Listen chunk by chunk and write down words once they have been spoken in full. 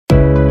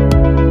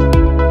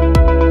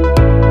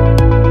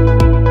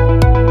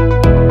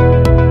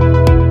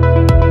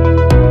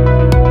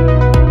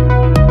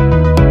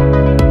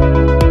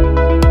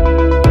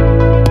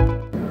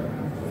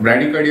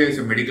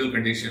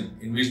condition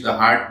in which the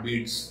heart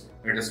beats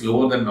at a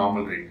slower than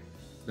normal rate.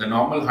 The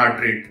normal heart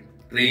rate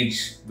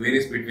range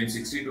varies between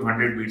 60 to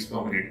 100 beats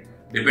per minute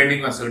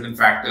depending on certain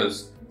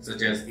factors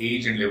such as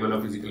age and level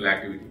of physical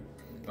activity.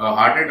 A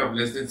heart rate of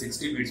less than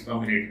 60 beats per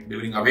minute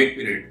during awake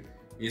period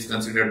is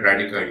considered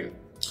bradycardia.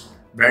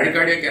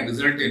 Bradycardia can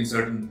result in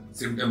certain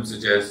symptoms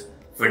such as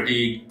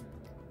fatigue,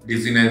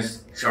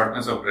 dizziness,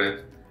 shortness of breath,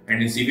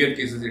 and in severe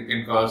cases it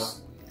can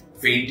cause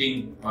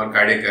fainting or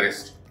cardiac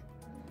arrest.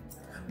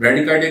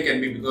 Bradycardia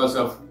can be because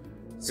of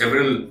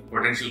several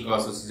potential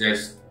causes such as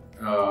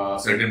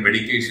certain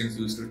medications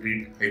used to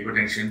treat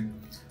hypertension,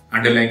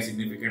 underlying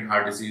significant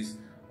heart disease,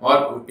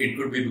 or it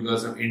could be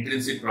because of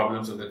intrinsic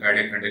problems of the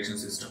cardiac conduction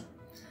system.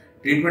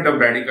 Treatment of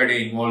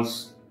bradycardia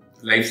involves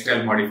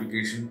lifestyle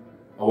modification,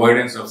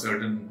 avoidance of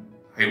certain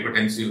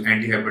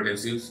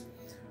antihypertensives,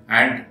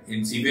 and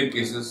in severe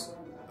cases,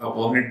 a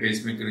permanent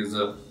pacemaker is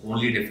the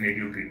only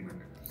definitive treatment.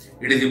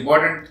 It is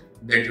important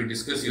that you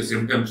discuss your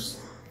symptoms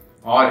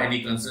or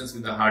any concerns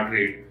with the heart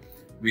rate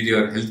with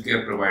your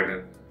healthcare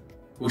provider,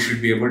 who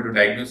should be able to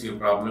diagnose your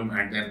problem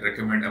and then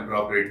recommend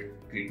appropriate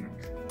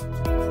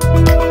treatment.